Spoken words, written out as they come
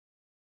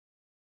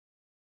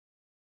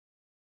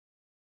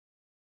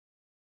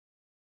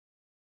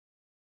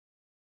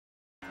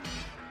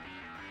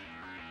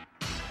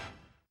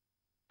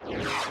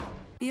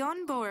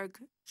Bjorn Borg,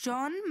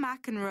 John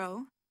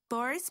McEnroe,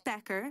 Boris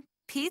Becker,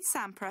 Pete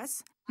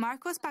Sampras,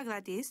 Marcos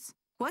Bagladis.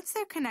 What's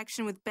their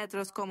connection with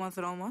Petros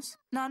Komodromos?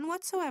 None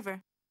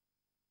whatsoever.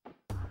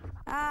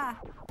 Ah.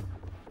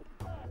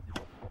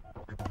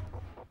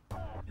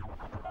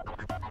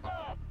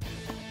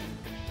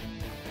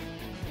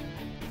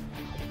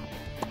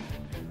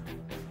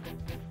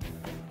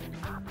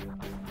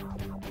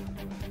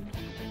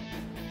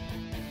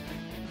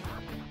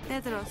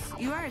 Petros,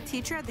 you are a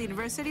teacher at the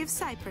University of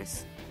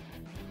Cyprus.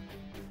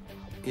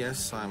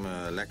 Yes, I'm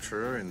a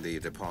lecturer in the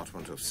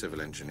Department of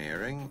Civil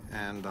Engineering,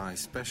 and I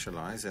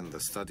specialize in the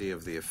study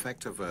of the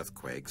effect of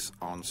earthquakes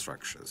on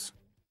structures.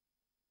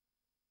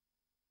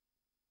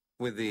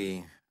 With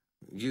the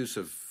use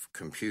of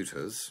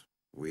computers,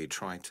 we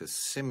try to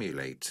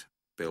simulate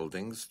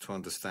buildings to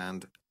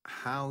understand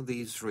how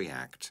these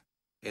react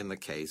in the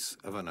case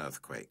of an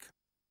earthquake.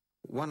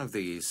 One of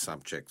these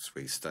subjects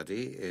we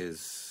study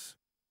is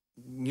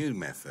new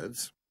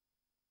methods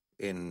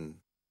in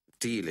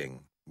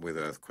dealing with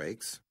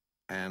earthquakes,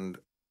 and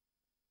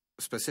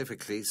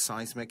specifically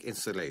seismic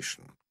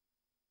insulation.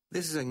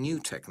 This is a new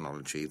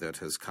technology that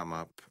has come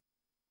up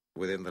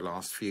within the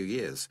last few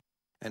years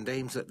and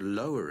aims at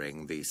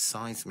lowering the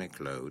seismic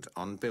load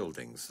on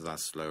buildings,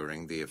 thus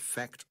lowering the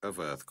effect of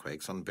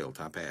earthquakes on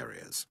built-up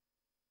areas.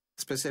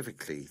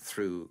 Specifically,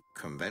 through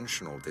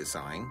conventional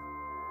design,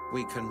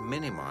 we can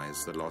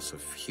minimize the loss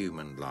of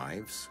human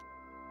lives,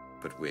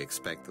 but we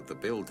expect that the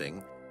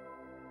building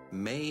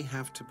may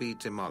have to be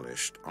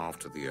demolished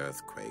after the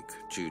earthquake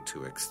due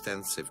to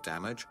extensive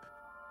damage,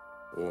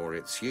 or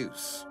its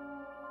use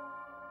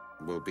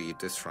will be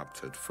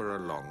disrupted for a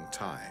long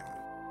time.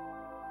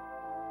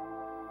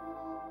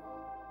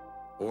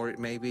 Or it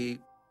may be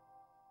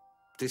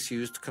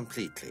disused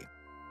completely.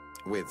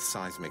 With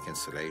seismic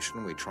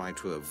insulation, we try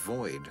to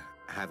avoid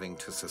having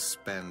to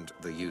suspend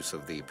the use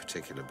of the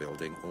particular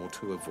building or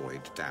to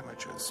avoid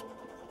damages.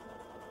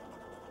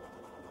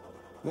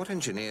 What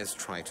engineers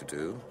try to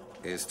do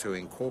is to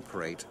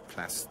incorporate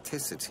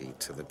plasticity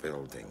to the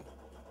building.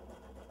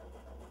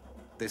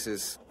 This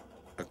is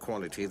a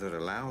quality that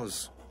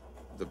allows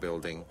the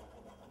building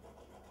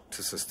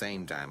to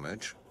sustain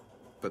damage,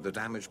 but the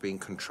damage being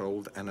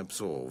controlled and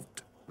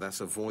absorbed, thus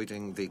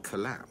avoiding the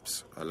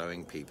collapse,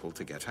 allowing people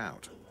to get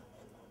out.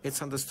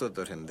 It's understood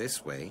that in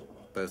this way,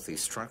 both the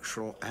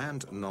structural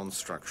and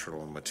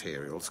non-structural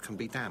materials can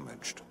be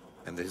damaged,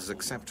 and this is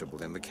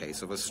acceptable in the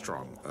case of a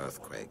strong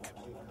earthquake.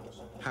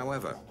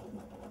 However,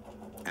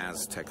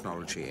 as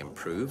technology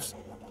improves,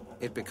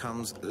 it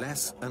becomes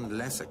less and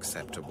less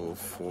acceptable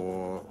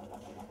for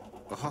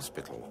a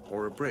hospital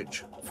or a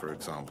bridge, for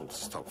example, to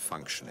stop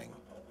functioning.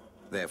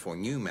 Therefore,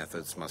 new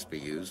methods must be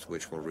used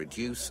which will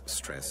reduce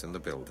stress in the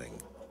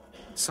building.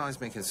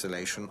 Seismic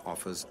insulation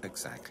offers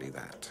exactly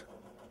that.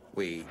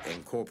 We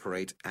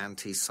incorporate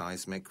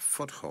anti-seismic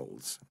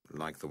footholds,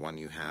 like the one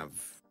you have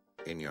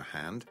in your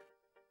hand,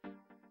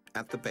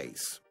 at the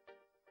base,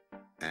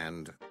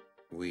 and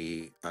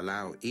we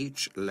allow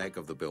each leg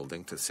of the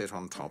building to sit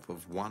on top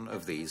of one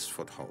of these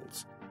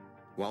footholds.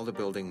 While the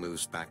building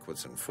moves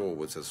backwards and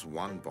forwards as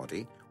one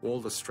body, all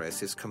the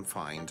stress is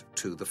confined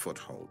to the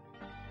foothold.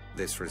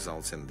 This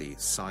results in the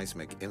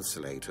seismic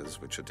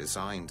insulators, which are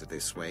designed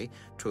this way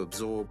to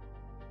absorb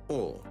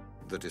all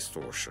the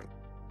distortion.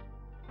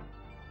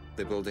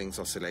 The building's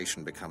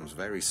oscillation becomes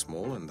very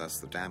small, and thus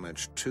the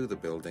damage to the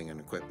building and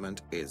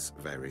equipment is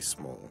very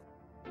small.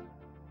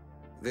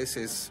 This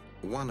is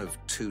one of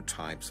two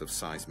types of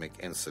seismic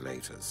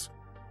insulators.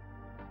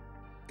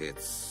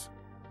 It's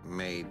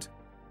made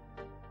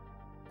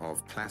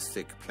of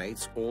plastic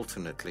plates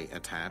alternately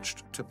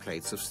attached to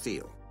plates of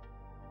steel.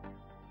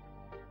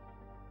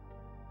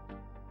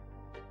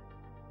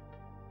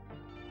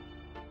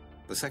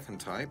 The second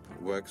type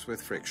works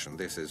with friction.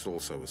 This is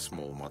also a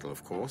small model,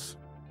 of course.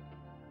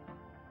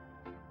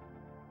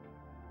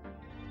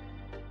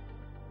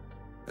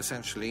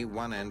 Essentially,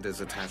 one end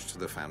is attached to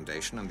the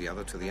foundation and the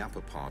other to the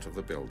upper part of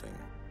the building.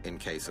 In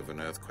case of an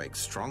earthquake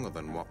stronger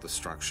than what the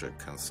structure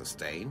can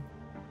sustain,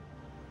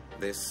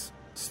 this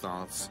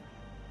starts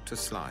to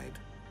slide,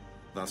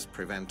 thus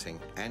preventing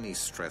any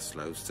stress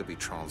loads to be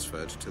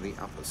transferred to the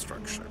upper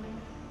structure.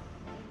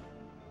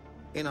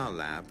 In our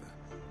lab,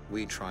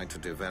 we try to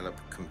develop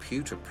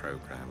computer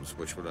programs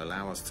which will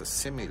allow us to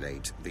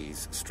simulate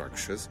these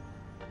structures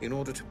in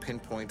order to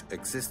pinpoint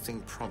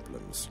existing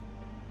problems,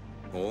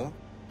 or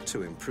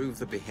to improve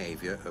the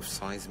behavior of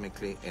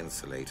seismically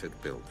insulated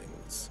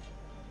buildings.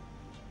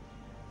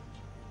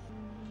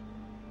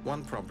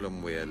 One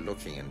problem we're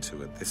looking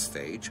into at this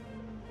stage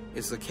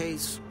is the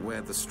case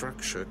where the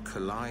structure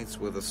collides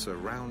with a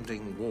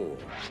surrounding wall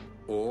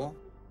or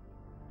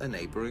a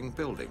neighboring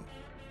building.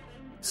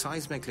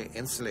 Seismically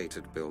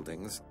insulated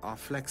buildings are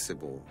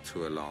flexible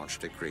to a large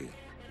degree,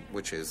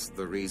 which is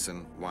the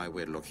reason why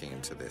we're looking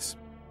into this.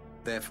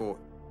 Therefore,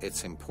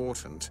 it's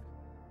important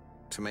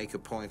to make a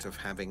point of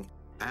having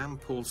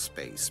ample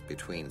space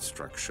between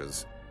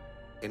structures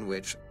in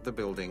which the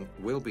building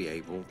will be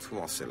able to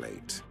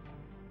oscillate.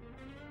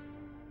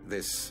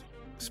 This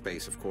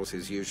space, of course,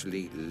 is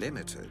usually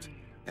limited,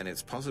 and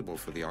it's possible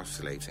for the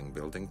oscillating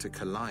building to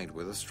collide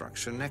with a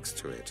structure next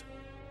to it.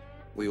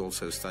 We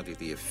also study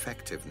the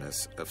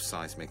effectiveness of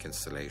seismic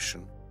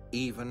installation,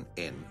 even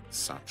in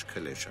such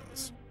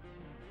collisions.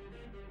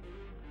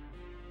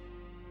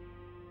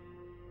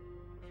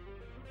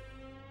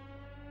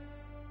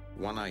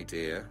 One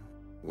idea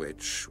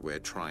which we're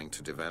trying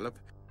to develop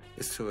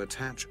is to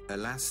attach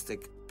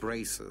elastic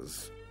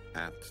braces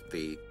at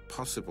the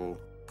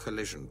possible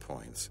collision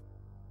points,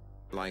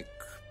 like,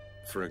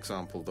 for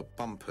example, the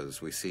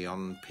bumpers we see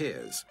on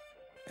piers,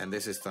 and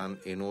this is done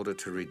in order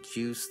to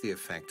reduce the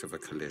effect of a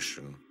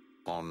collision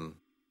on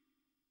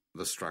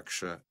the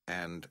structure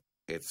and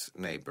its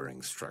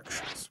neighboring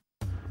structures.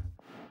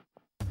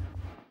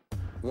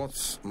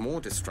 What's more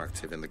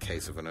destructive in the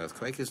case of an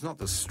earthquake is not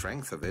the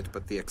strength of it,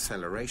 but the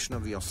acceleration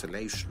of the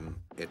oscillation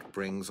it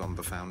brings on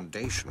the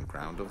foundation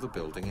ground of the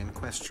building in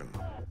question.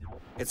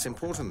 It's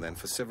important then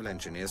for civil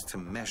engineers to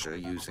measure,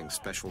 using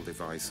special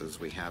devices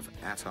we have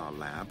at our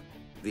lab,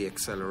 the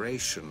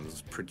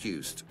accelerations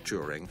produced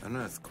during an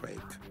earthquake.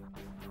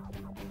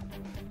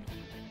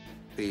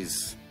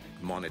 These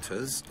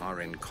monitors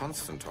are in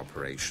constant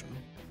operation,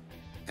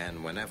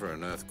 and whenever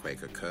an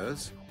earthquake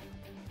occurs,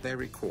 they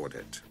record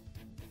it.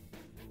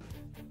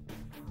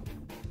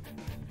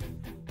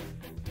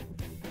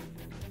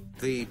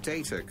 The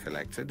data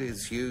collected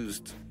is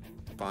used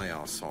by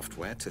our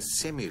software to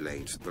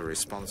simulate the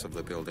response of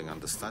the building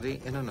under study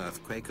in an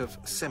earthquake of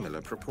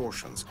similar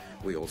proportions.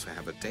 We also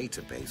have a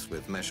database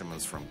with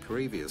measurements from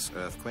previous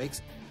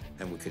earthquakes,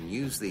 and we can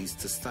use these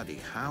to study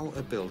how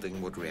a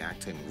building would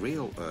react in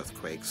real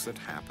earthquakes that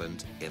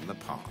happened in the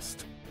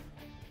past.